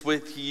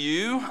with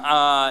you.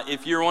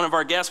 If you're one of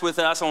our guests with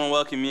us, I want to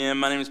welcome you in.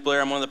 My name is Blair.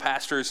 I'm one of the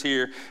pastors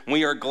here.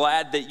 We are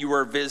glad that you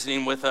are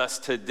visiting with us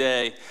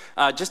today.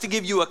 Just to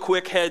give you a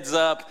quick heads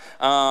up,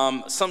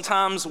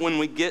 sometimes when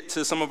we get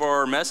to some of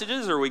our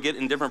messages or we get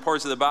in different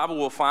parts of the Bible,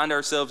 we'll find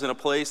ourselves in a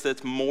place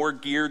that's more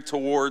geared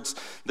towards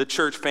the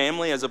church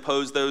family as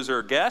opposed to those who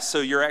are guests.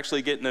 So you're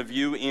actually getting a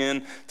view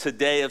in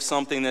today of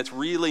something that's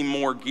really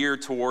more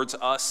geared towards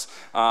us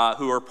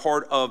who are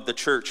part of the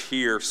church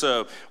here.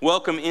 So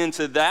welcome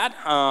into that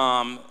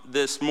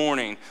this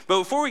morning. But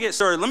before we get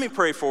started, let me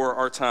pray for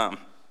our time.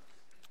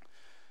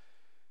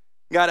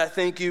 God, I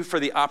thank you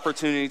for the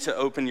opportunity to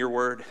open your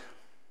word.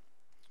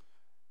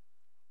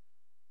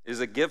 It is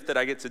a gift that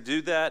I get to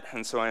do that,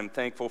 and so I am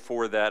thankful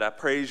for that. I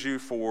praise you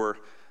for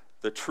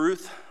the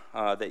truth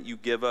that you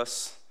give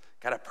us.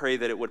 God, I pray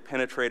that it would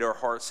penetrate our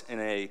hearts in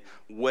a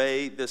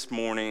way this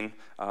morning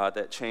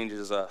that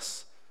changes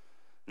us.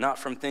 Not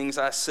from things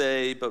I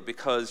say, but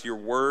because your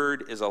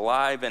word is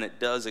alive and it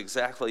does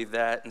exactly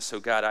that. And so,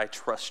 God, I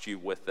trust you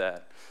with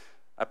that.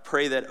 I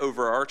pray that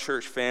over our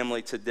church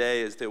family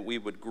today is that we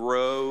would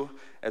grow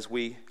as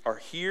we are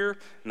here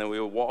and that we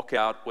will walk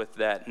out with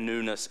that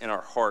newness in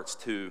our hearts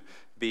to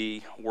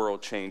be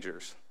world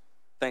changers.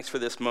 Thanks for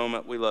this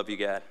moment. We love you,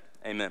 God.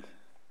 Amen.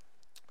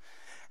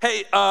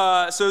 Hey,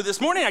 so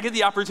this morning I get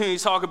the opportunity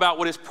to talk about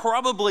what is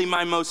probably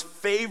my most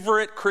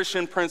favorite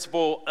Christian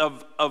principle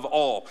of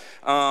all.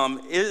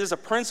 It is a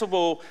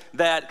principle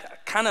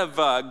that kind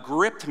of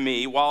gripped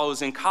me while I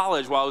was in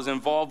college, while I was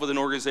involved with an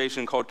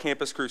organization called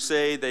Campus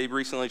Crusade. They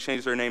recently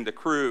changed their name to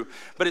Cru.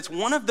 But it's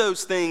one of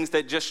those things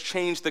that just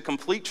changed the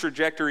complete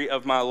trajectory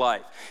of my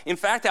life. In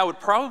fact, I would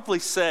probably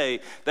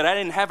say that I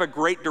didn't have a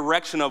great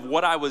direction of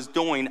what I was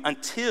doing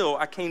until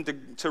I came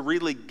to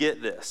really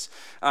get this.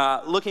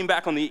 Looking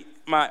back on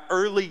my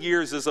early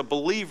years as a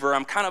believer,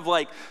 I'm kind of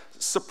like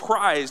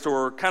surprised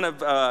or kind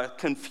of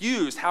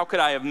confused. How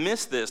could I have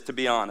missed this, to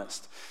be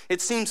honest?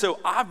 It seems so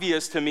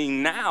obvious to me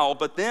now,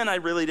 but then I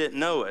really didn't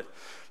know it.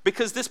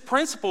 Because this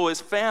principle is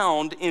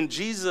found in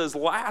Jesus'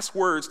 last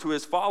words to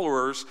his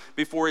followers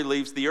before he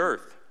leaves the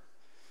earth,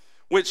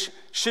 which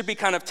should be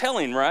kind of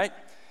telling, right?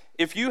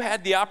 If you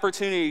had the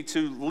opportunity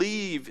to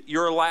leave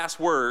your last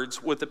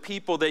words with the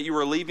people that you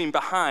were leaving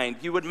behind,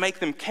 you would make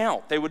them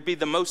count. They would be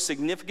the most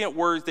significant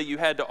words that you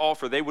had to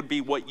offer. They would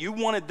be what you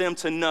wanted them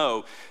to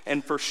know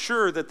and for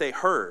sure that they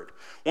heard.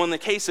 Well, in the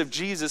case of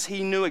Jesus,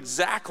 he knew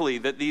exactly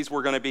that these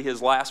were going to be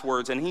his last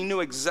words, and he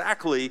knew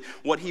exactly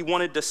what he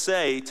wanted to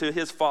say to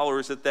his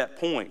followers at that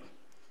point.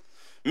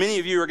 Many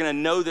of you are going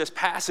to know this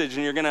passage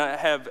and you're going to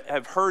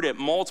have heard it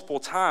multiple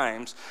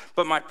times,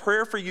 but my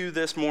prayer for you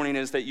this morning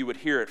is that you would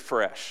hear it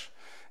fresh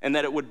and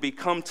that it would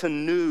become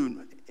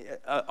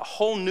a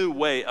whole new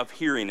way of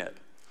hearing it.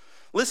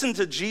 Listen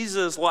to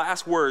Jesus'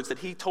 last words that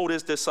he told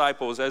his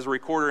disciples as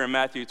recorded in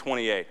Matthew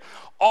 28.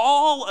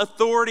 All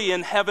authority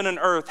in heaven and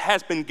earth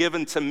has been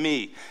given to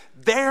me.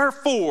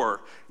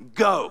 Therefore,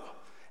 go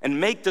and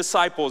make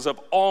disciples of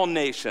all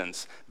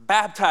nations,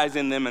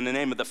 baptizing them in the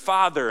name of the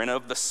Father and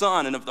of the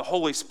Son and of the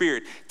Holy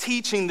Spirit,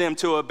 teaching them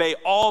to obey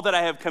all that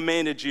I have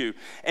commanded you.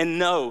 And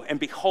know, and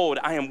behold,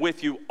 I am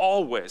with you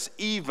always,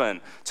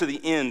 even to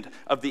the end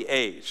of the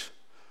age.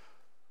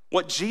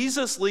 What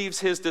Jesus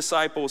leaves his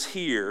disciples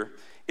here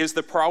is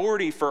the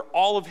priority for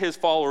all of his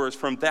followers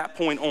from that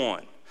point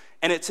on.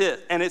 And it's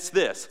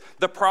this.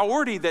 The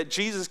priority that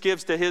Jesus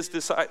gives to his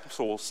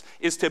disciples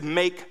is to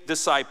make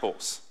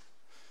disciples.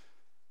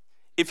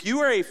 If you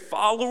are a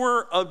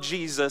follower of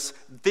Jesus,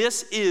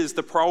 this is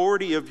the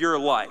priority of your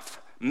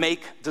life.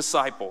 Make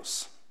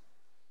disciples.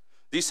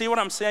 Do you see what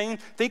I'm saying?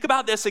 Think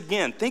about this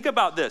again. Think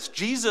about this.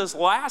 Jesus'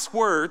 last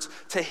words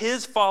to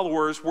his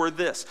followers were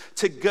this: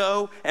 to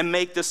go and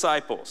make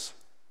disciples.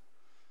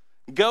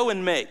 Go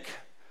and make.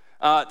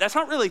 That's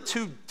not really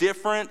two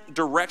different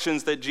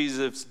directions that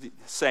Jesus is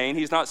saying.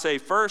 He's not saying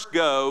first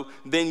go,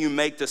 then you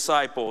make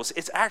disciples.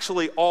 It's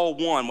actually all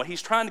one. What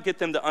he's trying to get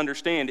them to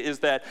understand is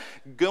that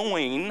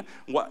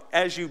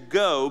as you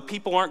go,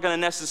 people aren't going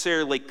to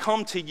necessarily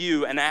come to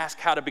you and ask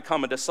how to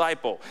become a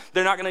disciple.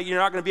 You're not going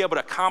to be able to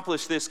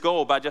accomplish this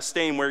goal by just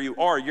staying where you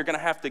are. You're going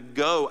to have to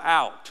go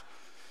out.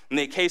 In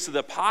the case of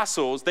the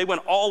apostles, they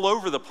went all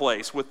over the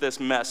place with this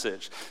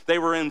message. They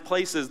were in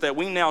places that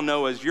we now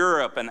know as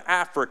Europe and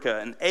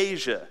Africa and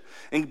Asia.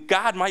 And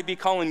God might be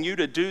calling you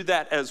to do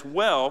that as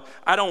well.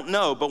 I don't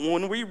know. But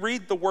when we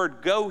read the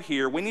word go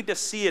here, we need to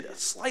see it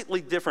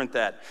slightly different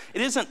that. It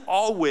isn't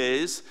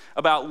always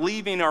about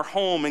leaving our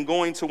home and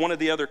going to one of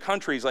the other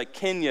countries like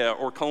Kenya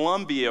or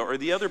Colombia or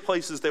the other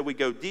places that we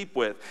go deep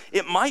with.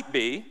 It might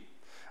be.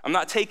 I'm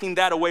not taking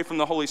that away from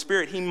the Holy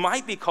Spirit. He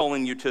might be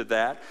calling you to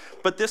that.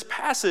 But this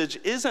passage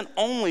isn't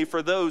only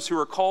for those who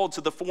are called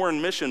to the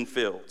foreign mission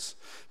fields.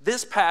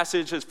 This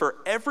passage is for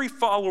every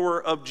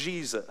follower of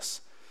Jesus.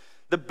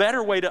 The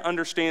better way to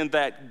understand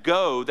that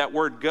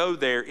word go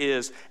there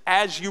is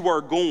as you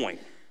are going.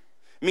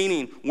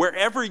 Meaning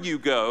wherever you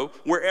go,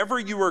 wherever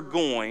you are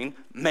going,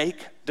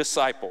 make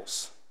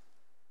disciples.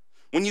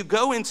 When you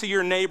go into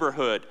your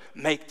neighborhood,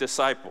 make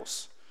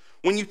disciples.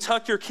 When you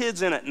tuck your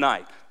kids in at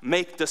night,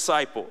 make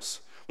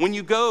disciples. When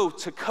you go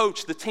to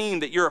coach the team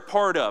that you're a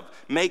part of,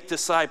 make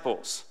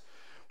disciples.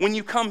 When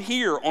you come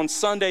here on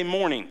Sunday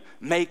morning,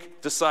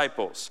 make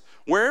disciples.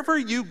 Wherever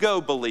you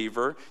go,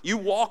 believer, you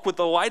walk with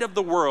the light of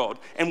the world,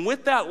 and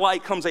with that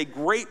light comes a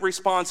great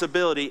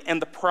responsibility,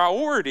 and the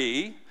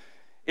priority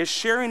is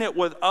sharing it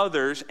with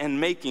others and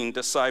making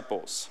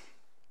disciples.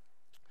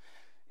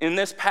 In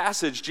this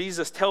passage,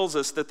 Jesus tells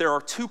us that there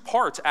are two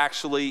parts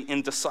actually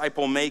in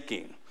disciple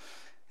making.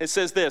 It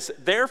says this,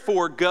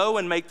 therefore go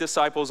and make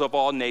disciples of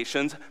all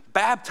nations,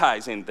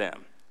 baptizing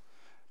them.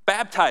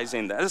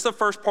 Baptizing them. That's the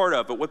first part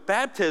of it. With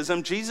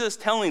baptism, Jesus is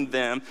telling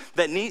them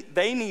that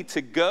they need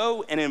to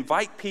go and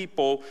invite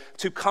people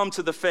to come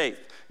to the faith.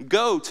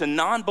 Go to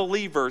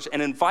non-believers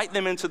and invite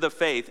them into the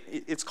faith.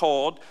 It's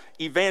called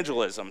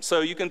evangelism.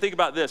 So you can think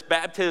about this.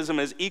 Baptism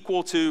is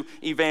equal to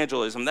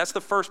evangelism. That's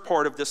the first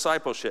part of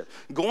discipleship.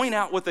 Going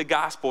out with the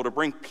gospel to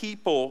bring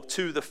people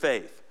to the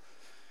faith.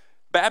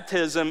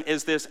 Baptism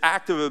is this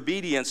act of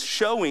obedience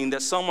showing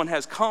that someone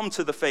has come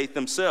to the faith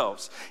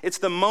themselves. It's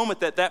the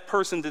moment that that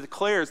person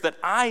declares that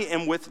I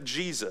am with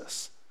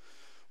Jesus.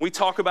 We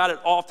talk about it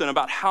often,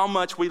 about how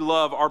much we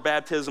love our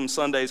baptism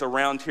Sundays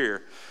around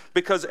here.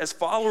 Because as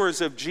followers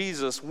of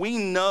Jesus, we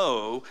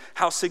know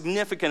how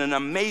significant and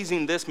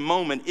amazing this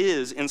moment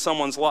is in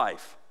someone's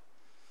life.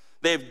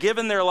 They have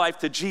given their life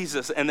to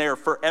Jesus and they are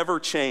forever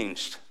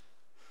changed.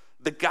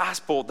 The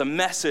gospel, the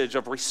message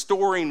of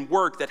restoring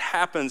work that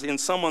happens in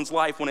someone's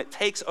life when it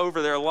takes over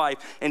their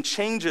life and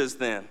changes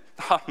them.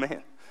 Oh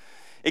man,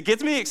 it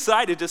gets me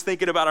excited just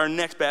thinking about our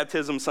next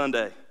baptism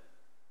Sunday.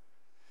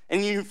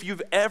 And if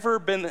you've ever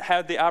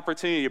had the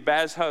opportunity to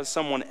baptize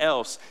someone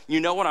else, you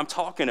know what I'm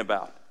talking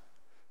about.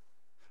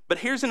 But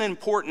here's an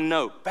important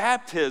note.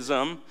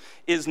 Baptism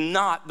is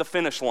not the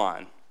finish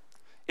line.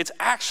 It's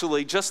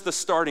actually just the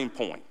starting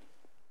point.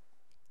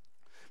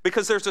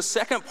 Because there's a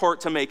second part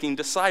to making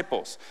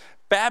disciples.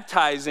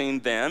 Baptizing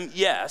them,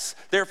 yes,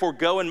 therefore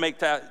go and make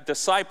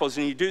disciples,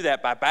 and you do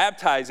that by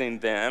baptizing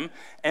them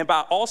and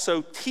by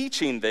also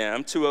teaching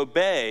them to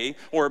obey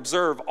or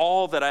observe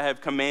all that I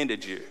have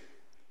commanded you.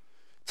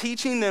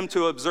 Teaching them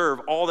to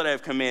observe all that I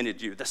have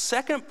commanded you. The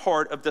second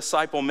part of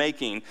disciple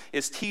making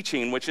is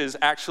teaching, which is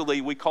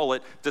actually, we call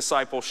it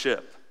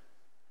discipleship.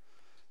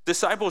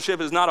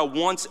 Discipleship is not a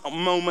once a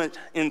moment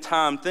in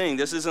time thing.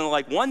 This isn't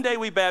like one day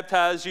we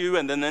baptize you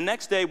and then the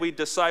next day we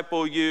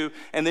disciple you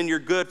and then you're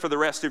good for the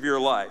rest of your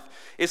life.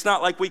 It's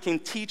not like we can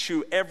teach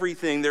you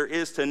everything there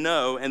is to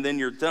know and then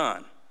you're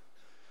done.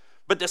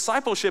 But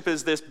discipleship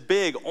is this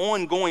big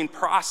ongoing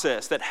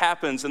process that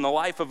happens in the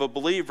life of a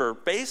believer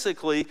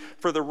basically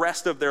for the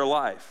rest of their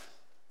life.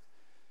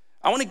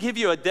 I want to give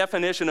you a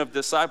definition of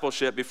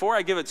discipleship. Before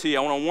I give it to you,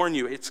 I want to warn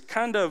you, it's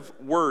kind of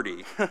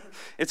wordy.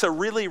 It's a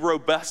really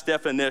robust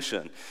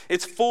definition.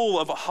 It's full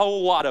of a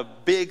whole lot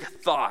of big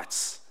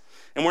thoughts.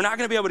 And we're not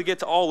going to be able to get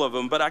to all of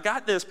them, but I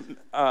got this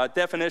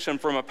definition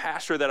from a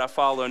pastor that I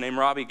follow named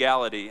Robbie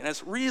Gallaty, and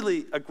it's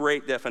really a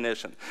great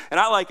definition. And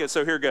I like it,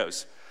 so here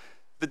goes.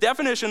 The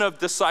definition of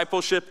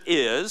discipleship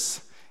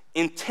is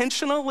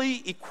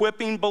intentionally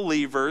equipping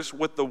believers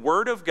with the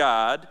Word of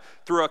God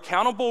through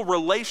accountable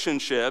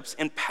relationships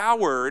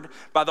empowered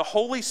by the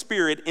Holy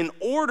Spirit in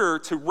order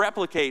to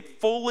replicate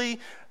fully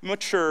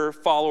mature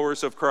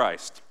followers of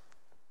Christ.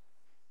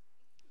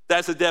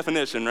 That's a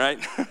definition, right?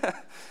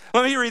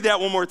 Let me read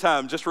that one more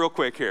time, just real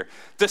quick here.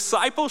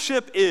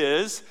 Discipleship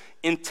is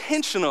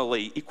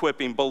intentionally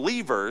equipping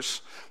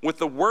believers with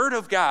the Word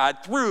of God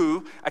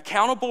through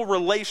accountable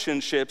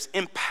relationships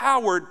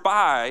empowered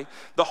by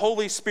the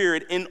Holy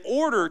Spirit in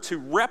order to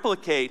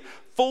replicate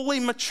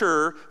fully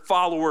mature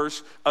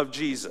followers of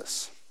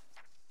Jesus.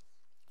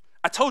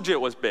 I told you it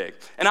was big,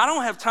 and I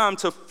don't have time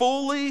to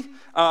fully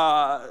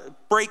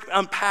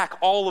unpack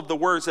all of the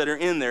words that are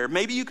in there.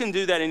 Maybe you can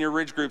do that in your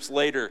Ridge groups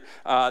later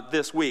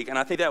this week, and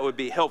I think that would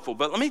be helpful.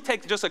 But let me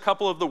take just a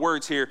couple of the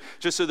words here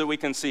just so that we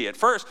can see it.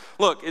 First,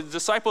 look,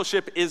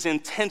 discipleship is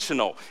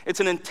intentional. It's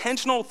an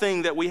intentional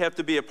thing that we have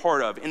to be a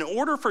part of. In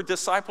order for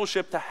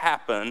discipleship to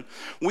happen,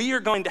 we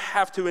are going to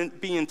have to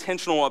be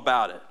intentional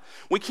about it.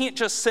 We can't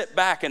just sit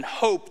back and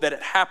hope that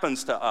it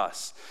happens to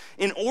us.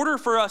 In order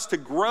for us to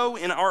grow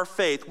in our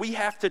faith, we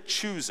have to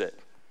choose it.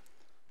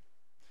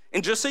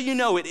 And just so you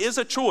know, it is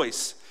a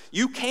choice.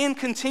 You can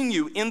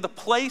continue in the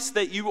place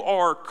that you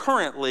are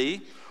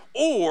currently,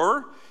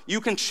 or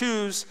you can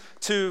choose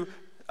to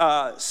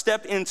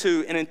step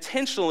into and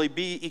intentionally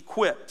be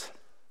equipped.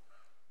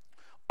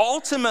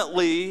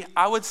 Ultimately,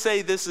 I would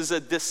say this is a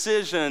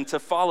decision to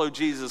follow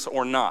Jesus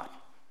or not.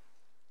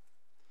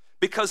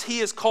 Because he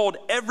has called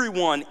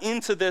everyone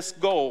into this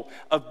goal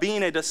of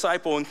being a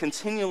disciple and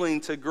continuing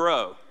to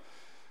grow.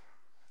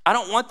 I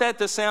don't want that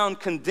to sound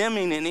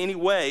condemning in any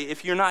way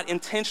if you're not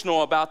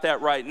intentional about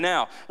that right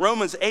now.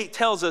 Romans 8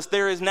 tells us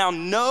there is now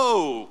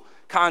no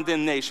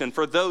condemnation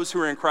for those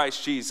who are in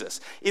Christ Jesus.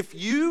 If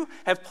you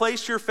have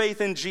placed your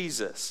faith in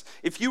Jesus,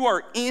 if you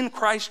are in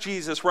Christ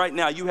Jesus right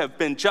now, you have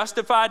been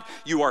justified,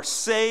 you are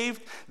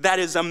saved. That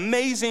is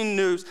amazing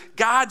news.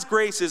 God's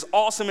grace is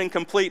awesome and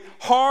complete.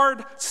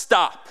 Hard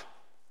stop.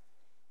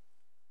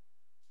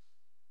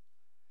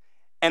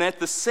 And at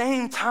the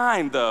same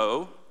time,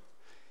 though,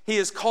 he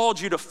has called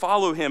you to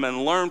follow him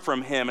and learn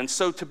from him. And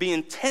so to be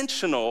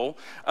intentional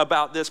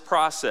about this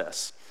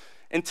process,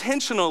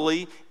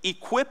 intentionally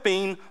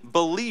equipping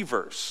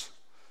believers.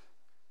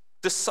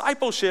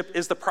 Discipleship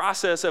is the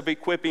process of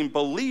equipping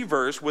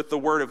believers with the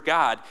Word of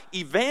God.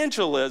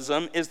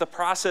 Evangelism is the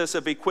process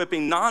of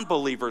equipping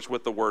non-believers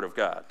with the Word of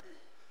God.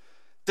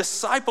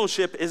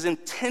 Discipleship is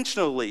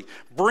intentionally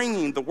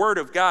bringing the Word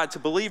of God to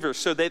believers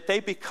so that they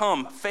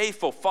become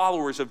faithful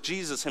followers of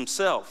Jesus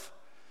himself.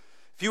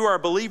 If you are a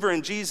believer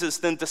in Jesus,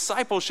 then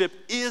discipleship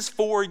is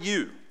for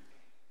you.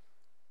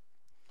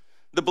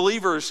 The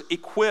believers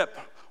equip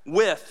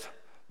with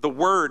the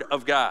Word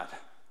of God.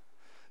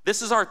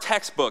 This is our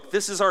textbook.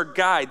 This is our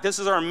guide. This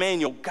is our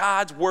manual.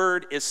 God's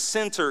word is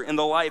center in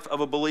the life of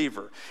a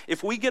believer.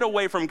 If we get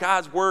away from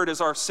God's word as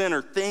our center,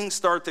 things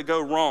start to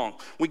go wrong.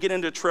 We get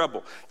into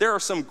trouble. There are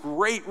some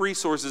great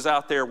resources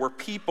out there where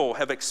people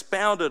have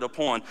expounded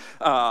upon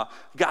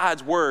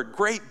God's word,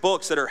 great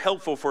books that are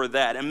helpful for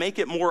that and make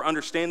it more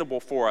understandable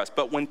for us.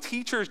 But when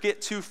teachers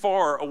get too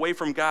far away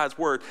from God's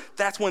word,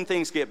 that's when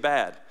things get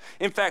bad.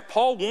 In fact,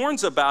 Paul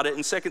warns about it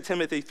in 2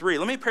 Timothy 3.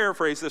 Let me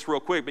paraphrase this real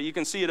quick, but you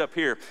can see it up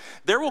here.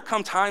 There will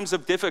come times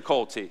of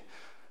difficulty,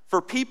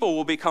 for people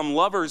will become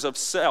lovers of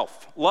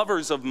self,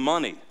 lovers of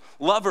money,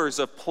 lovers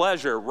of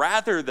pleasure,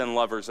 rather than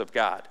lovers of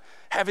God,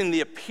 having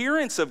the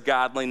appearance of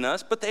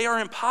godliness, but they are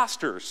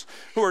impostors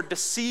who are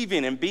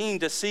deceiving and being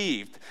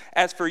deceived.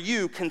 As for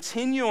you,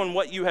 continue on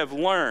what you have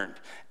learned,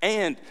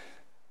 and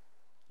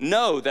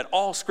know that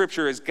all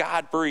Scripture is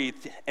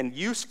God-breathed and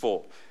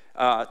useful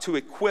to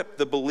equip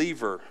the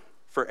believer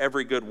for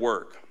every good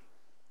work.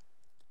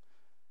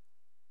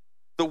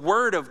 The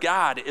Word of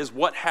God is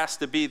what has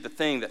to be the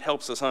thing that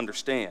helps us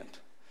understand.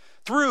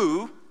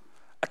 Through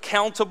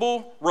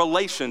accountable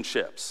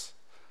relationships.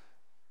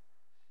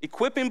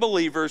 Equipping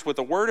believers with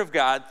the Word of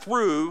God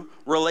through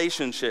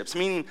relationships,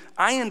 meaning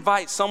I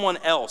invite someone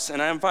else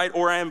and I invite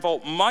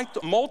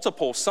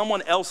multiple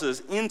someone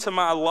else's into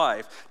my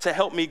life to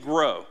help me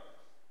grow.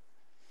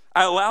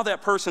 I allow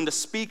that person to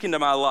speak into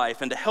my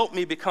life and to help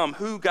me become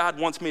who God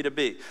wants me to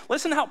be.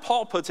 Listen to how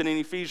Paul puts it in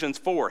Ephesians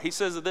 4. He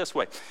says it this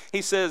way.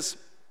 He says,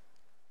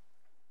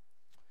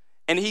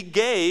 and he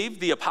gave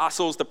the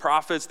apostles, the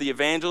prophets, the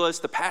evangelists,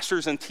 the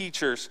pastors and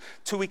teachers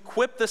to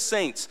equip the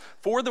saints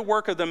for the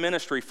work of the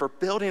ministry, for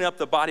building up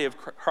the body of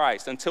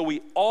Christ until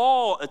we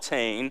all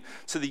attain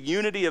to the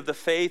unity of the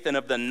faith and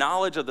of the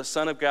knowledge of the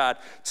Son of God,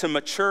 to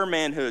mature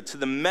manhood, to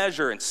the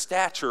measure and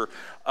stature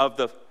of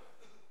the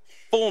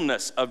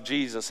fullness of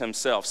Jesus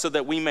himself, so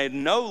that we may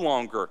no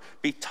longer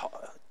be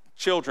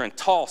children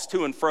tossed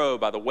to and fro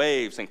by the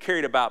waves and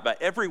carried about by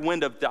every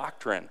wind of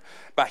doctrine,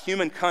 by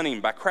human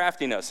cunning, by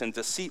craftiness and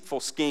deceitful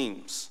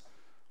schemes.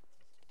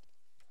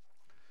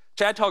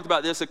 Chad talked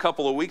about this a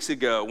couple of weeks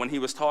ago when he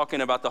was talking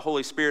about the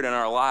Holy Spirit in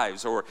our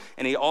lives,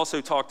 and he also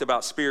talked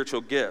about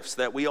spiritual gifts,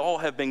 that we all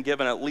have been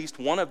given at least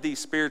one of these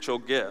spiritual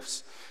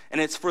gifts,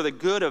 and it's for the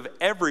good of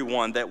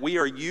everyone that we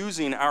are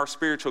using our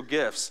spiritual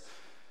gifts.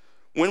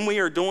 When we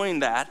are doing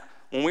that,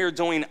 when we are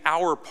doing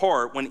our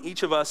part, when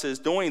each of us is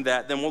doing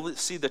that, then we'll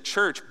see the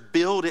church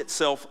build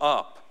itself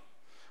up.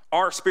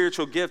 Our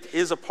spiritual gift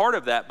is a part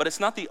of that, but it's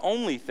not the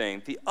only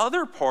thing. The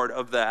other part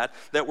of that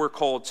we're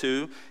called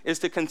to is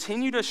to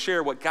continue to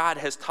share what God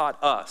has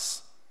taught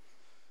us.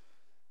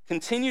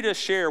 Continue to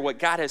share what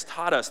God has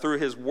taught us through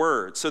his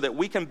word so that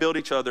we can build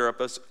each other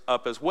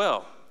up as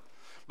well.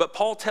 But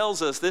Paul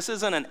tells us this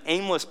isn't an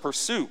aimless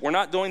pursuit. We're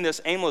not doing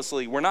this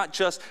aimlessly. We're not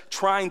just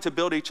trying to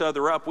build each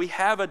other up. We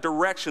have a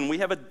direction. We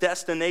have a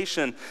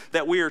destination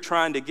that we are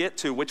trying to get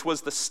to, which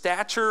was the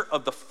stature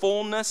of the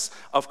fullness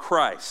of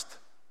Christ.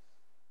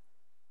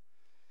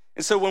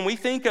 And so when we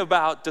think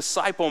about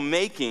disciple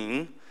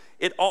making,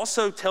 it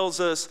also tells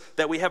us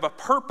that we have a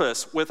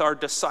purpose with our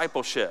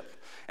discipleship.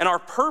 And our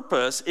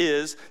purpose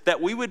is that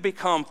we would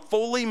become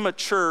fully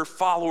mature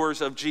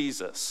followers of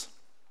Jesus.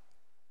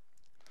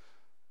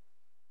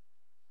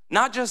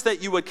 Not just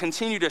that you would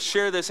continue to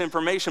share this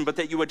information, but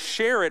that you would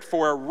share it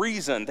for a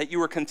reason, that you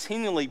are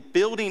continually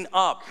building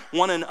up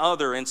one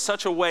another in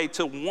such a way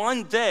till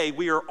one day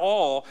we are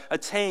all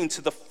attained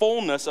to the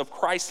fullness of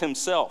Christ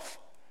himself.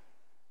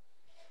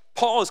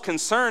 Paul is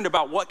concerned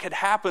about what could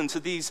happen to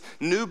these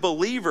new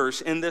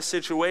believers in this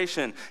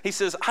situation. He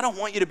says, I don't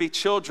want you to be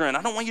children.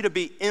 I don't want you to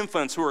be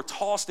infants who are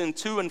tossed in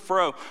to and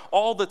fro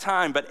all the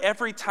time, but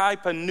every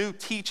type of new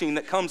teaching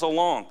that comes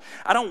along.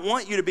 I don't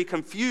want you to be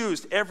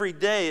confused every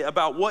day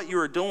about what you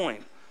are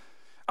doing.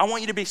 I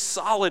want you to be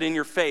solid in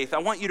your faith. I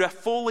want you to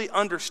fully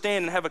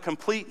understand and have a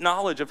complete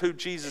knowledge of who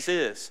Jesus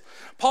is.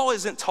 Paul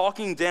isn't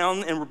talking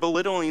down and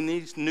belittling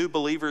these new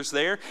believers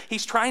there.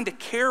 He's trying to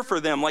care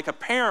for them like a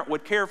parent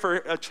would care for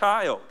a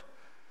child.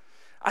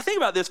 I think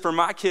about this for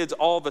my kids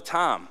all the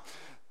time.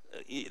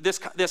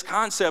 This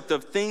concept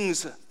of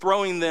things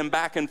throwing them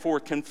back and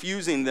forth,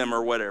 confusing them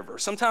or whatever.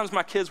 Sometimes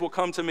my kids will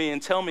come to me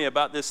and tell me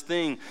about this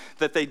thing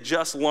that they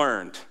just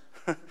learned.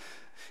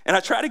 And I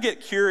try to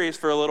get curious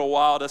for a little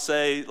while to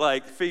say,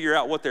 like, figure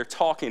out what they're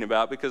talking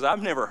about because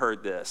I've never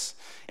heard this.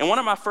 And one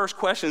of my first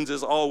questions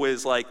is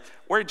always like,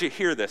 where did you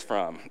hear this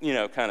from?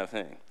 Kind of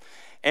thing.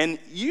 And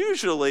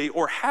usually,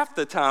 or half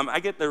the time, I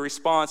get the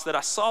response that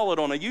I saw it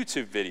on a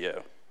YouTube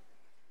video.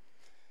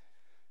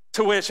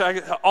 To which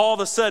all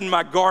of a sudden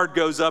my guard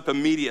goes up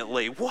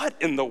immediately. What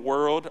in the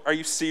world? Are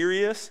you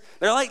serious?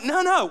 They're like,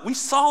 no, we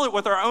saw it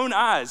with our own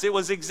eyes. It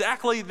was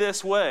exactly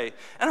this way.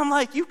 And I'm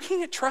like, you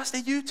can't trust a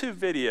YouTube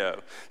video.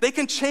 They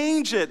can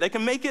change it. They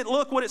can make it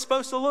look what it's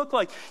supposed to look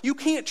like. You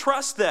can't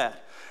trust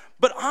that.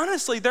 But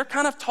honestly, they're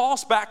kind of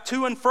tossed back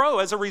to and fro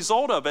as a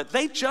result of it.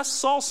 They just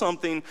saw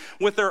something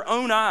with their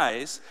own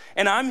eyes,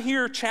 and I'm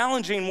here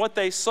challenging what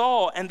they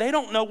saw, and they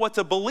don't know what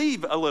to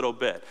believe a little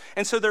bit.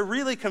 And so they're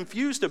really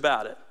confused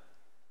about it.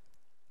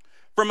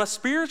 From a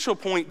spiritual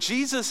point,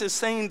 Jesus is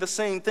saying the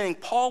same thing.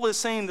 Paul is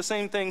saying the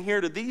same thing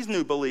here to these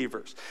new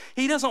believers.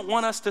 He doesn't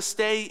want us to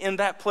stay in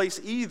that place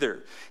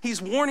either.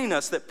 He's warning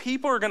us that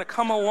people are going to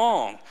come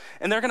along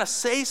and they're going to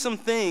say some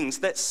things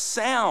that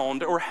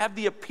sound or have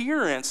the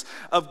appearance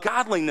of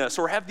godliness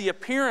or have the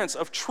appearance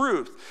of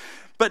truth.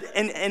 But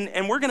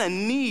and we're going to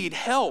need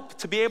help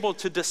to be able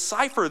to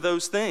decipher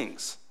those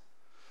things.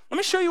 Let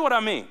me show you what I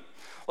mean.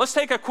 Let's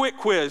take a quick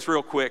quiz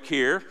real quick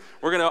here.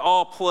 We're going to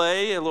all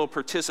play a little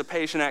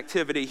participation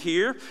activity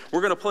here. We're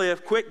going to play a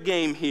quick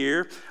game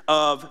here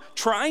of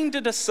trying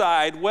to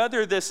decide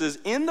whether this is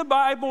in the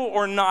Bible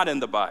or not in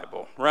the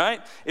Bible,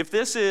 right? If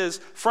this is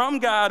from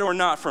God or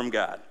not from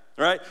God,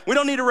 right? We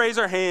don't need to raise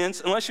our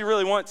hands unless you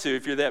really want to.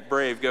 If you're that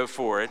brave, go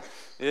for it.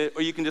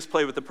 Or you can just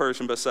play with the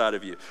person beside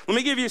of you. Let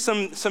me give you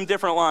some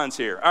different lines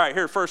here. All right,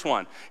 here, first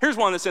one. Here's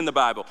one that's in the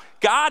Bible.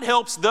 God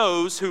helps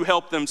those who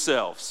help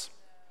themselves.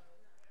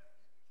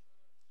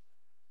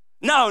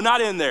 No, not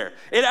in there.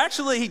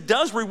 He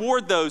does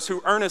reward those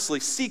who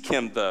earnestly seek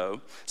him, though.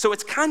 So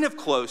it's kind of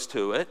close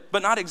to it,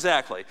 but not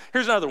exactly.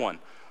 Here's another one.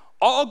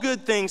 All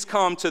good things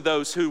come to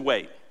those who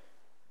wait.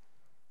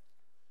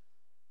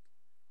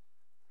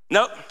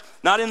 Nope,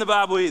 not in the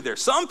Bible either.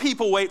 Some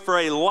people wait for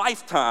a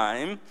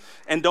lifetime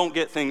and don't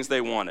get things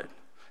they wanted.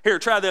 Here,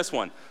 try this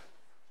one.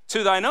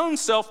 To thine own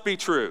self be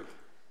true.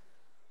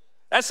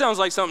 That sounds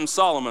like something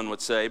Solomon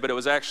would say, but it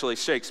was actually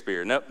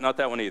Shakespeare. Nope, not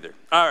that one either.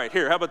 All right,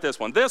 here, how about this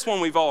one? This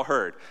one we've all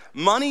heard.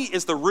 Money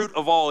is the root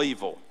of all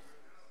evil.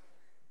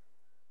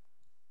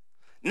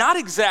 Not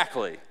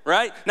exactly,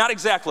 right? Not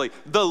exactly.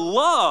 The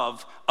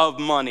love of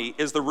money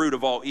is the root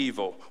of all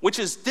evil, which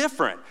is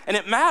different. And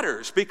it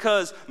matters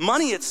because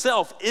money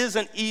itself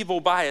isn't evil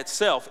by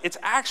itself. It's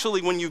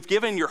actually when you've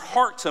given your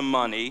heart to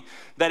money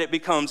that it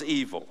becomes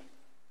evil.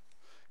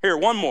 Here,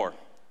 one more.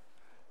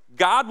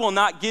 God will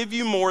not give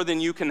you more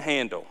than you can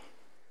handle.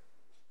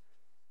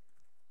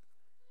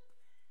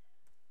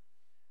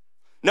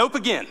 Nope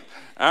again,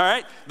 all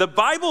right? The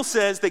Bible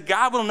says that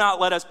God will not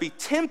let us be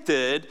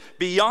tempted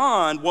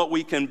beyond what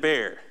we can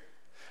bear.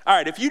 All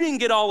right, if you didn't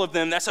get all of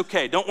them, that's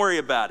okay. Don't worry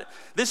about it.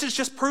 This is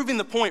just proving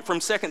the point from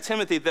 2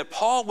 Timothy that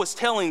Paul was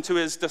telling to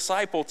his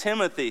disciple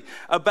Timothy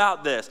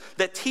about this,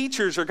 that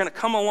teachers are going to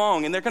come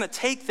along and they're going to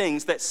take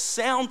things that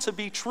sound to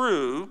be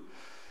true.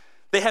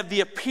 They have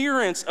the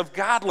appearance of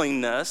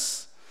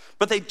godliness,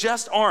 but they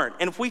just aren't.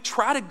 And if we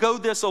try to go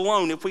this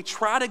alone, if we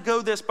try to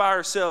go this by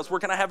ourselves, we're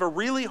going to have a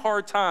really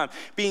hard time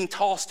being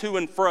tossed to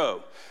and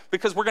fro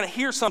because we're going to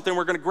hear something,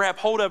 we're going to grab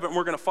hold of it, and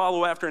we're going to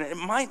follow after it. It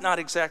might not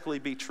exactly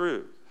be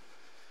true.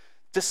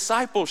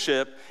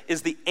 Discipleship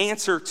is the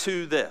answer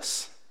to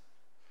this.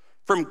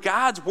 From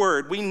God's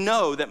word, we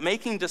know that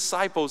making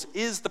disciples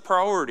is the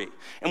priority.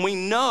 And we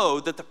know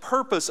that the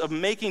purpose of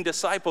making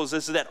disciples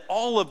is that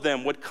all of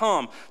them would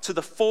come to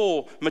the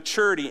full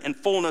maturity and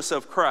fullness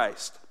of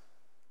Christ.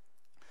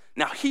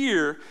 Now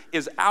here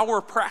is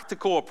our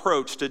practical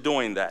approach to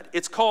doing that.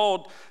 It's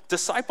called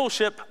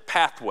Discipleship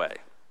Pathway.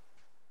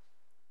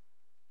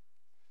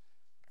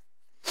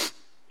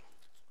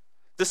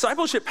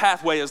 Discipleship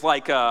pathway is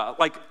like a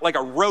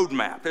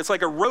roadmap. It's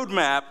like a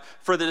roadmap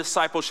for the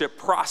discipleship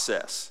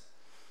process.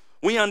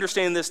 We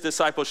understand this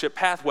discipleship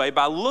pathway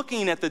by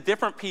looking at the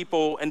different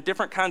people and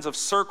different kinds of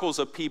circles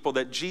of people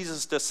that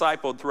Jesus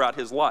discipled throughout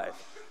his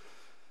life.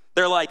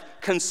 They're like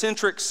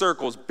concentric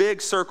circles,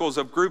 big circles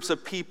of groups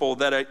of people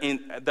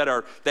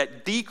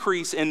that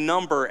decrease in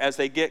number as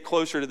they get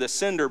closer to the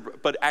sender,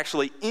 but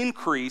actually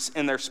increase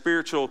in their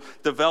spiritual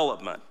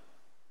development.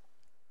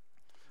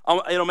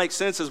 It'll make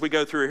sense as we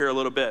go through here a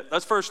little bit.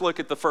 Let's first look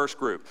at the first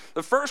group.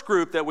 The first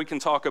group that we can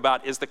talk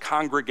about is the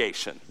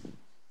congregation.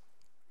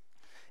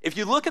 If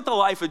you look at the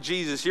life of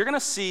Jesus, you're going to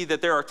see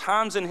that there are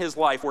times in his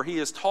life where he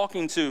is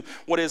talking to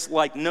what is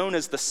like known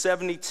as the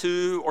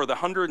 72 or the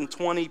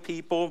 120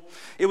 people.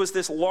 It was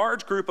this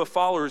large group of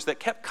followers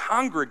that kept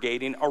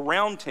congregating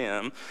around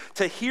him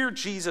to hear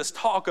Jesus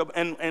talk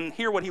and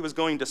hear what he was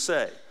going to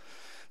say.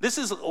 This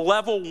is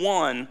level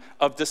one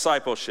of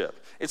discipleship.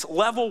 It's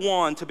level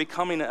one to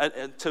becoming,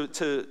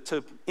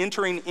 to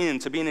entering in,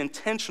 to being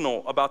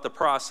intentional about the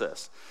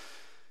process.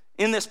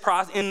 In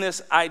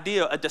this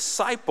idea, a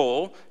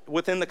disciple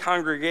within the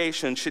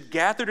congregation should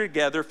gather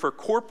together for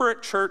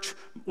corporate church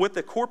with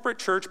the corporate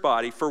church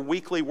body for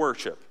weekly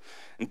worship.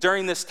 And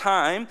during this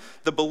time,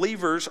 the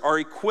believers are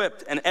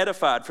equipped and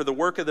edified for the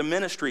work of the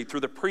ministry through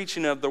the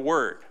preaching of the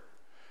word.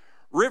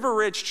 River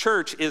Ridge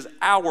Church is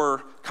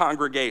our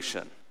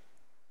congregation.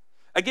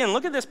 Again,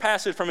 look at this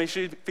passage from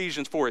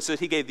Ephesians 4. It says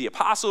he gave the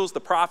apostles, the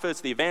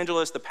prophets, the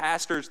evangelists, the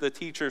pastors, the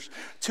teachers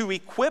to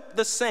equip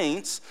the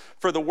saints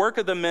for the work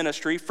of the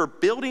ministry, for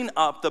building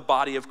up the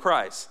body of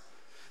Christ.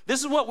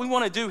 This is what we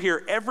want to do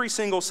here every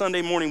single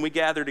Sunday morning we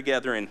gather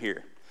together in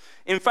here.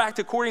 In fact,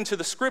 according to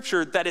the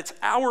scripture, that it's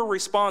our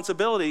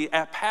responsibility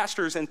as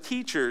pastors and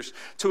teachers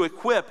to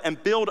equip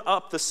and build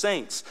up the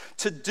saints,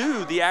 to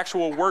do the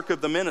actual work of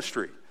the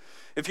ministry.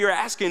 If you're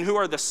asking who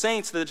are the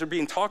saints that are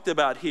being talked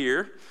about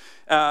here,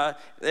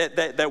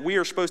 that we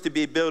are supposed to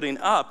be building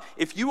up,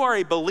 if you are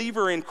a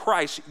believer in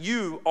Christ,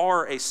 you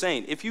are a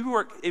saint. If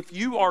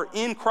you are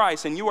in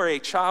Christ and you are a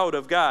child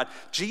of God,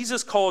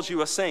 Jesus calls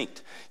you a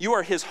saint. You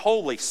are his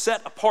holy,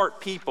 set apart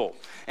people.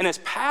 And as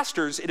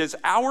pastors, it is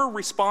our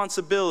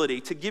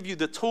responsibility to give you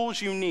the tools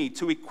you need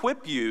to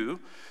equip you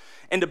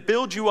and to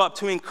build you up,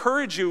 to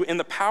encourage you in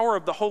the power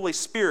of the Holy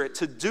Spirit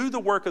to do the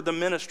work of the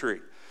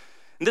ministry.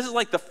 And this is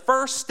like the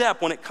first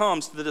step when it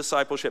comes to the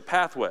discipleship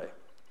pathway.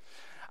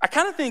 I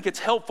kind of think it's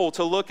helpful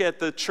to look at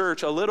the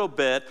church a little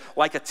bit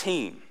like a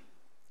team.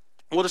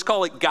 We'll just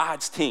call it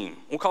God's team.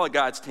 We'll call it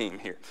God's team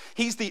here.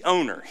 He's the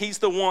owner. He's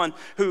the one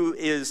who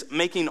is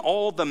making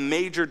all the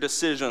major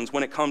decisions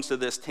when it comes to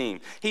this team.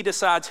 He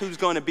decides who's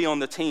going to be on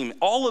the team.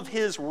 All of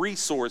his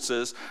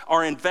resources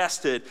are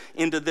invested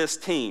into this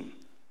team.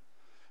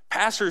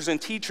 Pastors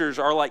and teachers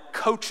are like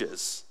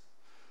coaches.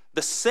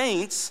 The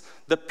saints,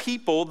 the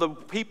people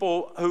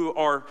who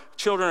are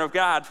children of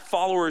God,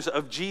 followers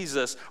of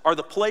Jesus, are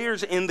the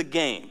players in the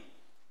game.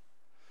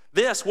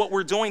 What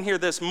we're doing here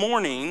this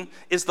morning,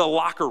 is the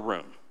locker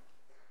room,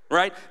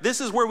 right?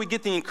 This is where we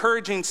get the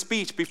encouraging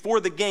speech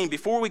before the game,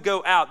 before we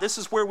go out. This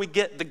is where we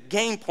get the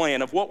game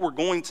plan of what we're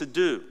going to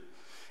do.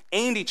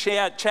 Andy,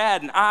 Chad,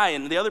 and I,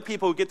 and the other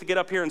people who get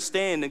up here and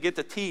stand and get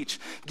to teach,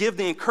 give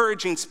the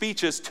encouraging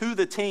speeches to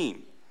the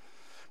team.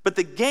 But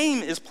the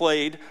game is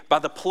played by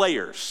the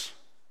players.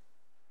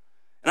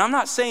 And I'm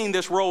not saying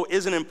this role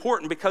isn't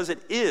important, because it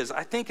is.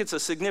 I think it's a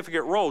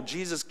significant role.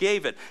 Jesus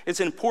gave it. It's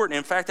important.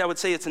 In fact, I would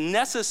say it's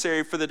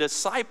necessary for the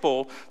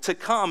disciple to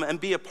come and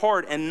be a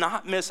part and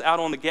not miss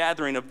out on the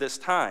gathering of this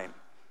time.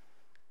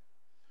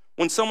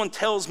 When someone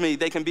tells me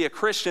they can be a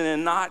Christian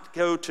and not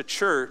go to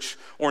church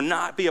or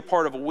not be a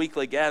part of a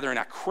weekly gathering,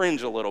 I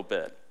cringe a little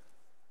bit.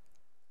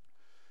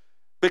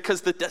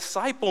 Because the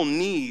disciple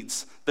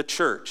needs the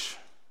church.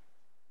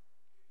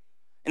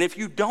 And if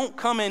you don't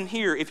come in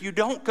here, if you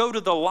don't go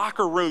to the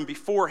locker room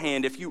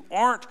beforehand, if you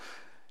aren't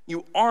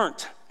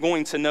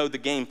going to know the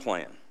game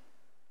plan.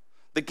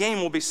 The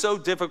game will be so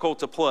difficult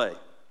to play.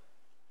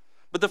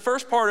 But the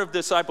first part of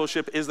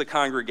discipleship is the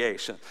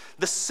congregation.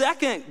 The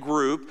second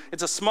group,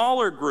 it's a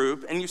smaller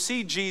group, and you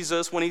see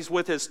Jesus when he's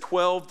with his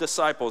 12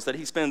 disciples that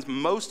he spends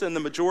most and the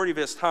majority of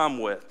his time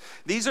with.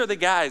 These are the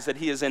guys that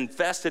he has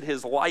invested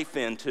his life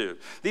into.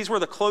 These were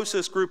the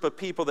closest group of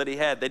people that he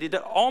had. They did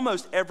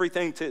almost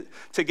everything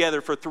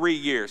together for 3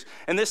 years.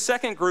 And this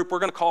second group we're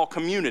going to call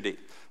community.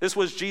 This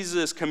was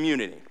Jesus'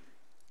 community.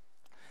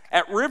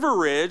 At River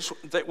Ridge,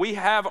 that we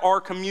have our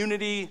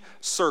community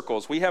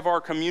circles. We have our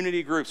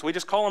community groups. We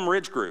just call them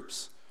Ridge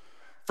groups.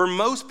 For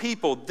most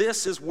people,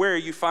 this is where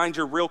you find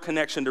your real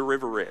connection to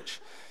River Ridge.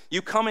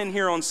 You come in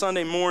here on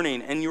Sunday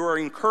morning and you are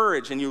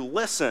encouraged and you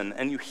listen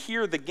and you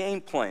hear the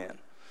game plan.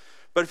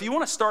 But if you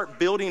want to start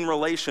building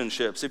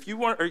relationships, if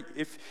you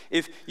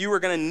are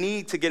going to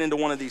need to get into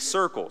one of these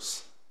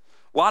circles,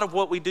 a lot of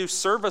what we do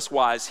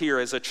service-wise here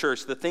as a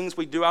church, the things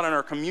we do out in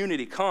our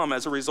community, come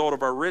as a result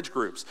of our Ridge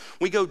groups.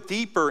 We go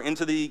deeper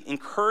into the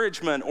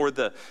encouragement or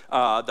the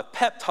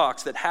pep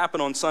talks that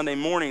happen on Sunday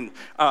morning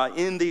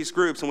in these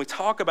groups, and we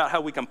talk about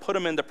how we can put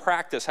them into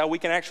practice, how we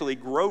can actually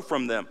grow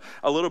from them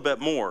a little bit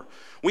more.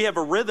 We have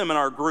a rhythm in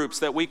our groups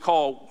that we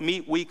call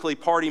meet weekly,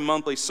 party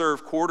monthly,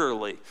 serve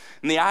quarterly.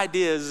 And the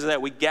idea is that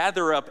we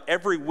gather up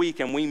every week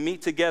and we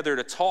meet together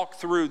to talk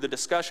through the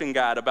discussion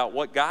guide about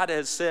what God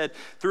has said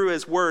through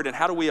his word and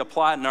how do we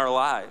apply it in our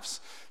lives.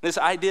 This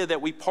idea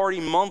that we party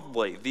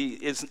monthly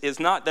is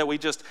not that we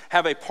just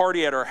have a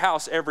party at our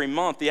house every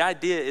month. The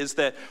idea is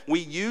that we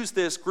use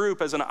this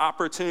group as an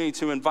opportunity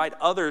to invite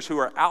others who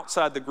are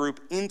outside the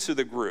group into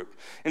the group.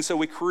 And so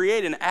we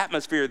create an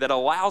atmosphere that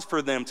allows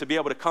for them to be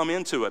able to come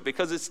into it,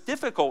 because it's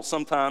difficult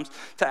sometimes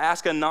to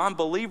ask a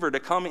non-believer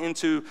to come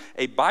into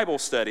a Bible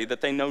study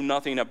that they know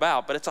nothing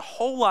about. But it's a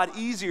whole lot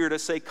easier to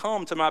say,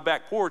 come to my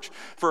back porch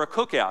for a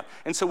cookout.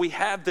 And so we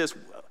have this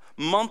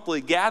monthly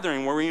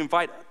gathering where we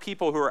invite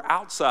people who are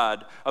outside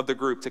of the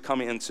group to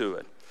come into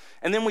it.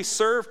 And then we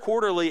serve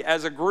quarterly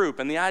as a group.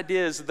 And the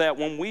idea is that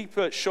when we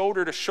put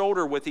shoulder to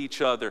shoulder with each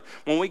other,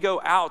 when we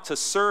go out to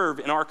serve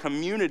in our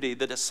community,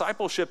 the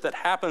discipleship that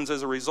happens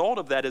as a result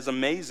of that is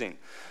amazing.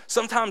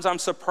 Sometimes I'm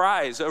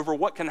surprised over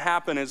what can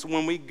happen is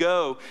when we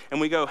go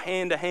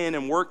hand to hand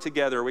and work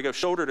together, we go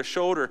shoulder to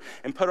shoulder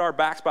and put our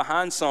backs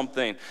behind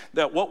something,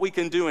 that what we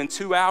can do in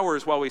 2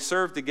 hours while we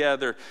serve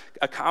together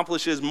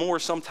accomplishes more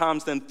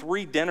sometimes than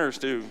 3 dinners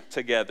do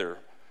together.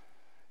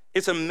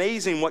 It's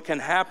amazing what can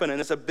happen,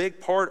 and it's a big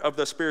part of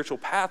the spiritual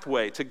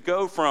pathway to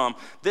go from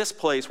this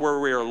place where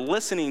we are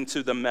listening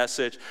to the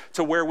message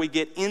to where we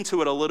get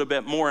into it a little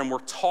bit more and we're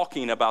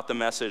talking about the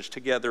message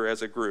together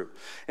as a group.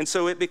 And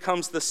so it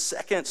becomes the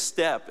second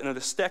step and the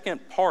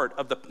second part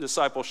of the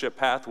discipleship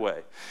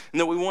pathway.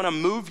 And that we want to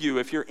move you,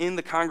 if you're in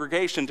the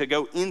congregation, to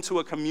go into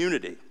a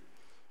community,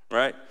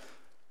 right?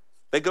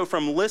 They go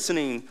from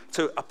listening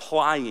to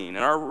applying. And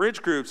our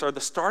ridge groups are the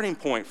starting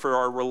point for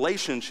our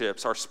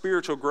relationships, our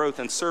spiritual growth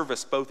and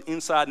service, both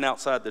inside and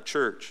outside the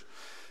church.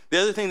 The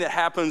other thing that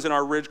happens in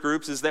our ridge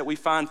groups is that we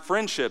find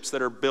friendships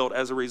that are built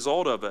as a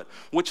result of it,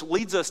 which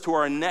leads us to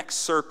our next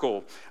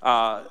circle,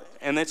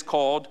 and it's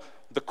called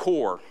the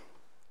core.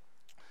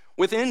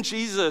 Within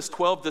Jesus'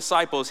 12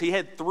 disciples, he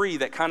had 3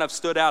 that kind of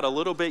stood out a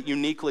little bit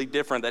uniquely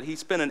different, that he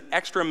spent an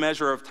extra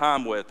measure of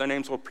time with. Their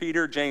names were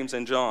Peter, James,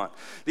 and John.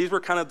 These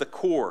were kind of the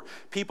core,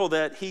 people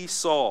that he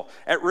saw.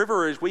 At River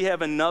Ridge, we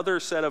have another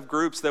set of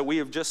groups that we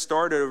have just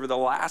started over the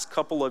last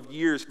couple of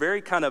years,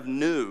 very kind of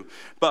new,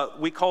 but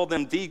we call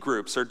them D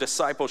groups or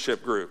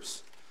discipleship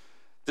groups.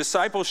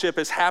 Discipleship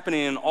is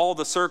happening in all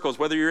the circles,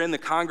 whether you're in the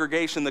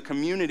congregation, the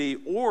community,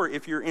 or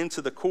if you're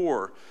into the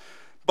core.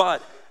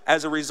 But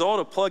as a result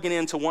of plugging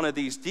into one of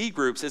these D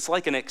groups, it's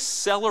like an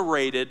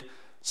accelerated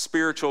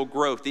spiritual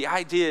growth. The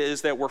idea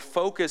is that we're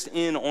focused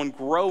in on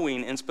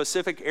growing in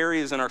specific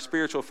areas in our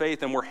spiritual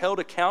faith, and we're held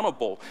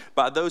accountable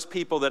by those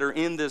people that are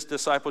in this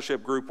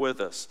discipleship group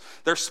with us.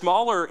 They're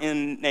smaller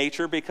in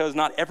nature because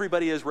not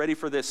everybody is ready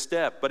for this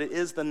step, but it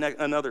is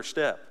another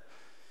step.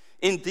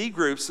 In D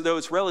groups, though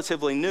it's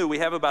relatively new, we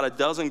have about a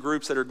dozen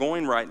groups that are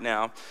going right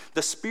now.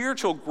 The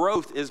spiritual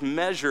growth is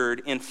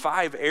measured in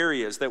 5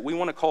 areas that we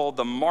want to call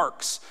the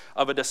marks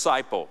of a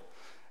disciple.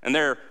 And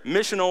they're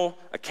missional,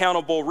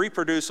 accountable,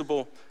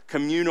 reproducible,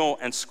 communal,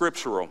 and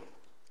scriptural.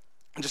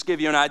 I'll just give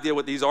you an idea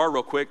what these are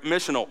real quick.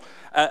 Missional.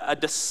 A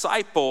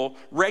disciple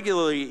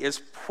regularly is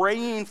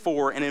praying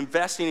for and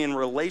investing in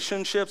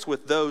relationships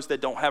with those that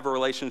don't have a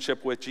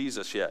relationship with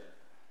Jesus yet.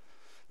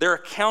 They're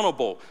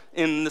accountable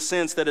in the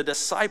sense that a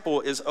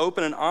disciple is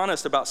open and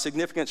honest about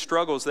significant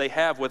struggles they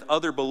have with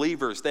other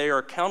believers. They are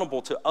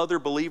accountable to other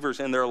believers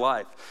in their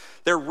life.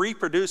 They're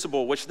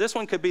reproducible, which this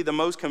one could be the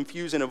most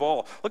confusing of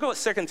all. Look at what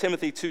 2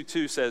 Timothy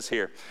 2:2 says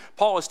here.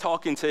 Paul is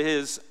talking to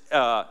his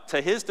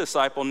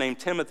disciple named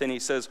Timothy, and he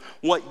says,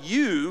 "What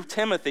you,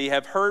 Timothy,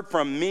 have heard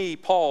from me,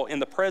 Paul, in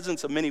the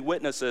presence of many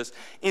witnesses,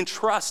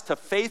 entrust to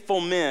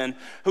faithful men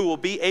who will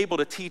be able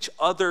to teach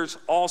others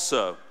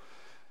also."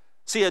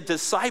 See, a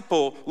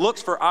disciple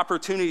looks for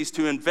opportunities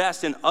to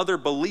invest in other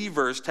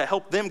believers to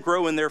help them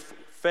grow in their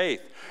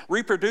faith.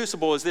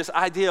 Reproducible is this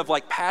idea of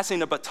like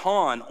passing a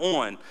baton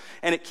on,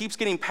 and it keeps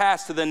getting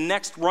passed to the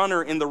next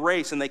runner in the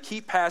race, and they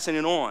keep passing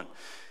it on.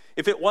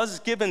 If it was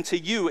given to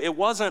you, it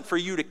wasn't for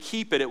you to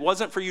keep it. It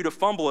wasn't for you to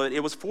fumble it. It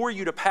was for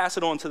you to pass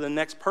it on to the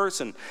next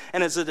person.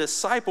 And as a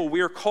disciple,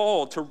 we are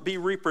called to be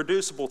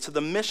reproducible to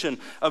the mission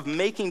of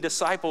making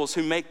disciples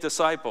who make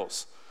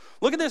disciples.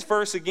 Look at this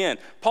verse again.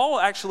 Paul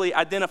actually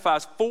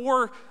identifies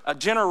 4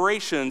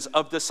 generations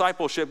of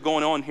discipleship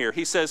going on here.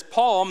 He says,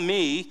 Paul,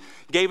 me,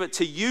 gave it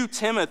to you,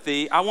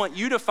 Timothy. I want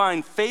you to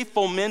find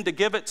faithful men to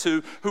give it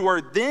to who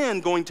are then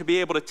going to be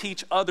able to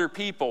teach other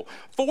people.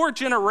 4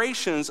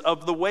 generations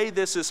of the way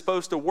this is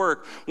supposed to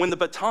work. When the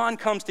baton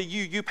comes to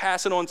you, you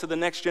pass it on to the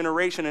next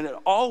generation, and it's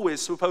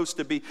always supposed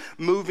to be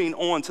moving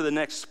on to the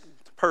next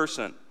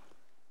person.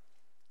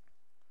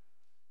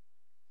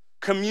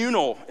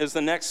 Communal is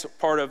the next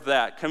part of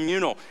that,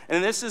 communal.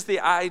 And this is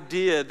the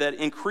idea that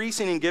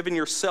increasing and giving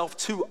yourself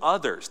to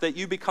others, that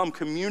you become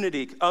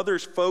community,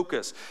 others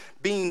focused,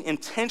 being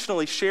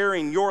intentionally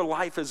sharing your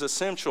life is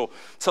essential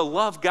to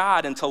love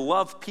God and to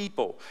love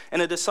people.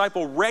 And a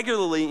disciple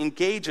regularly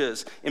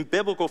engages in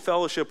biblical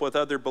fellowship with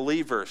other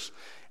believers.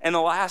 And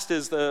the last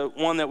is the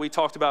one that we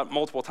talked about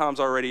multiple times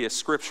already, is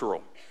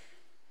scriptural.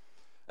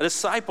 A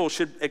disciple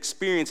should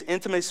experience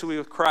intimacy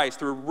with Christ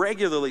through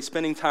regularly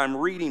spending time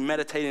reading,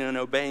 meditating, and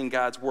obeying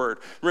God's word.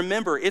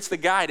 Remember, it's the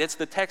guide, it's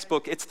the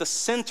textbook, it's the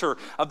center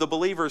of the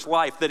believer's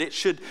life, that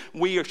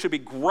we should be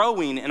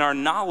growing in our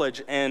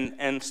knowledge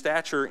and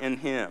stature in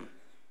him.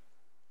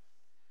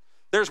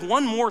 There's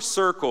one more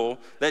circle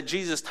that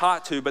Jesus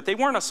taught to, but they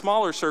weren't a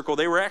smaller circle.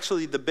 They were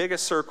actually the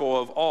biggest circle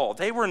of all.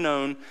 They were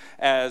known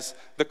as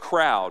the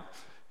crowd.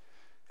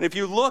 And if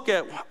you look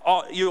at,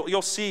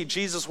 you'll see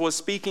Jesus was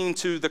speaking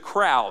to the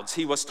crowds.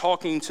 He was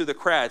talking to the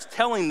crowds,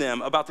 telling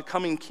them about the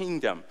coming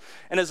kingdom.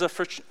 And as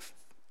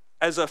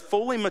a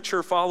fully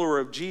mature follower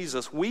of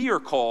Jesus, we are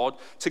called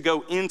to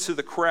go into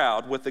the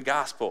crowd with the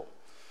gospel,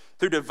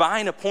 through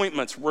divine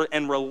appointments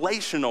and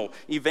relational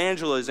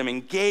evangelism,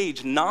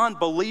 engage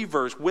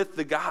non-believers with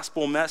the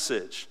gospel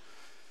message,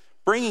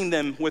 bringing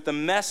them with a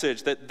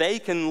message that they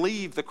can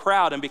leave the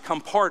crowd and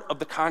become part of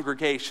the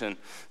congregation,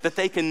 that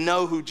they can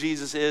know who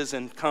Jesus is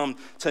and come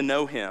to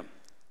know him.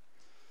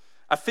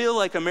 I feel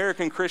like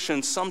American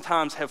Christians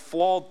sometimes have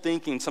flawed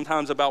thinking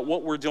sometimes about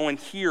what we're doing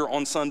here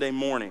on Sunday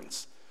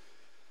mornings.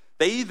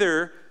 They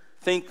either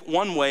think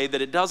one way,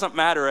 that it doesn't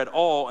matter at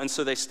all, and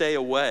so they stay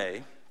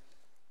away.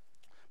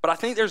 But I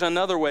think there's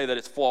another way that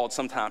it's flawed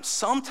sometimes.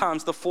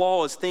 Sometimes the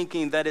flaw is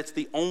thinking that it's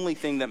the only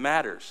thing that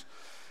matters.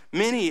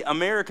 Many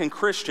American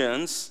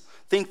Christians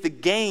think the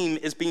game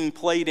is being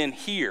played in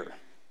here.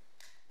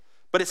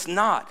 But it's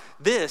not.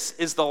 This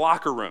is the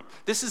locker room.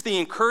 This is the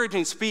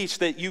encouraging speech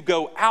that you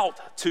go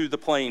out to the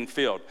playing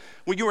field.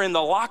 When you are in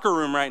the locker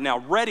room right now,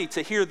 ready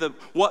to hear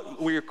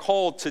what we're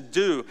called to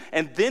do,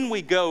 and then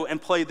we go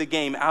and play the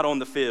game out on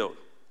the field.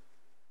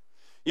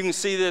 You can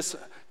see this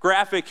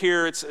graphic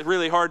here. It's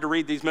really hard to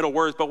read these middle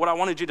words, but what I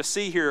wanted you to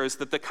see here is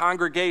that the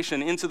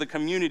congregation into the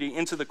community,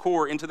 into the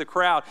core, into the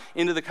crowd,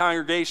 into the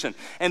congregation.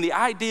 And the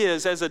idea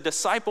is, as a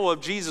disciple of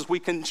Jesus,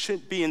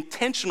 should be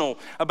intentional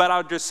about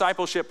our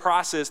discipleship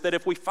process, that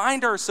if we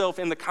find ourselves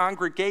in the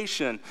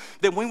congregation,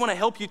 then we want to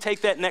help you take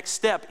that next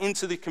step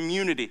into the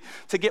community,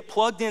 to get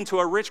plugged into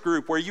a rich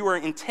group where you are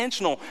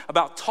intentional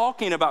about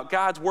talking about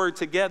God's word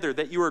together,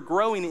 that you are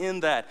growing in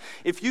that.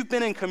 If you've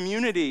been in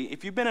community,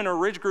 if you've been in a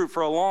rich group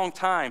for a long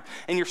time,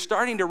 and you're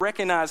starting to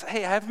recognize,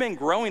 hey, I haven't been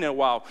growing in a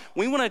while,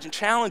 we want to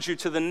challenge you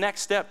to the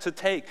next step to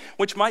take,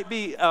 which might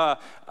be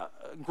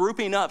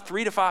grouping up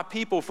 3 to 5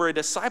 people for a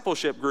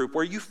discipleship group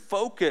where you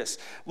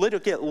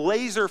get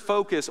laser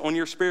focus on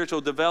your spiritual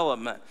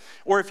development.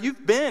 Or if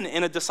you've been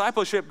in a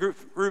discipleship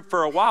group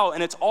for a while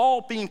and it's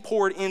all being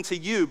poured into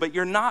you, but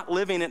you're not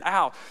living it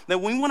out,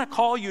 then we want to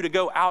call you to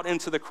go out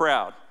into the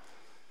crowd.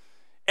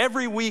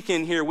 Every week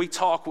in here, we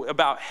talk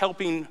about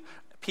helping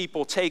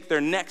people take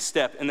their next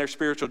step in their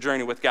spiritual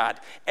journey with God.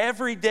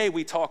 Every day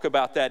we talk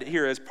about that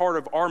here as part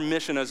of our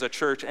mission as a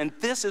church, and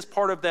this is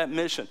part of that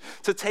mission,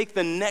 to take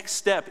the next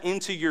step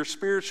into your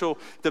spiritual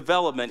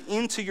development,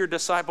 into your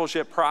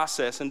discipleship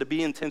process, and to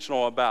be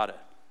intentional about it.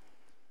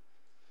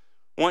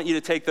 I want you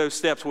to take those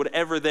steps,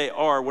 whatever they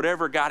are,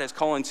 whatever God is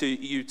calling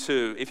you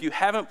to. If you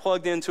haven't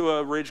plugged into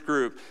a Ridge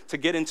group to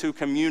get into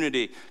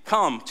community,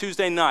 come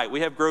Tuesday night. We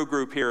have Grow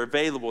Group here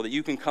available that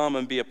you can come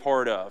and be a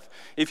part of.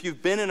 If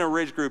you've been in a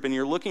Ridge group and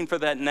you're looking for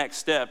that next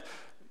step,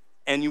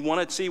 and you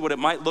want to see what it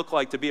might look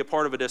like to be a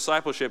part of a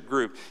discipleship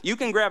group, you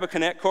can grab a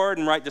Connect card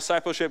and write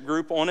discipleship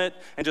group on it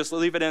and just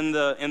leave it in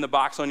the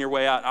box on your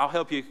way out. I'll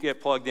help you get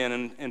plugged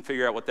in and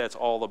figure out what that's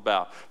all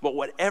about. But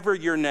whatever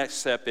your next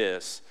step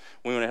is,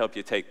 we want to help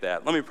you take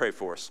that. Let me pray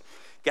for us.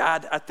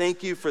 God, I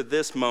thank you for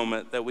this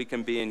moment that we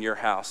can be in your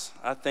house.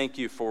 I thank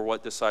you for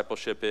what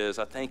discipleship is.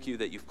 I thank you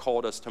that you've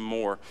called us to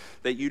more,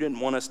 that you didn't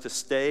want us to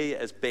stay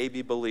as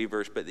baby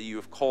believers, but that you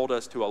have called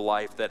us to a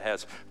life that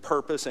has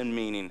purpose and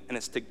meaning, and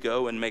it's to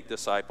go and make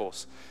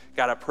disciples.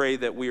 God, I pray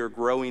that we are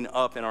growing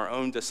up in our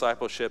own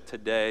discipleship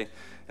today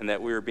and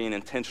that we are being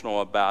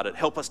intentional about it.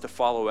 Help us to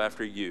follow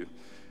after you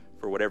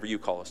for whatever you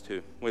call us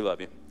to. We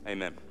love you.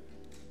 Amen.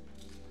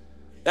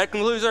 That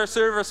concludes our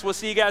service. We'll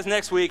see you guys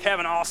next week. Have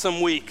an awesome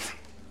week.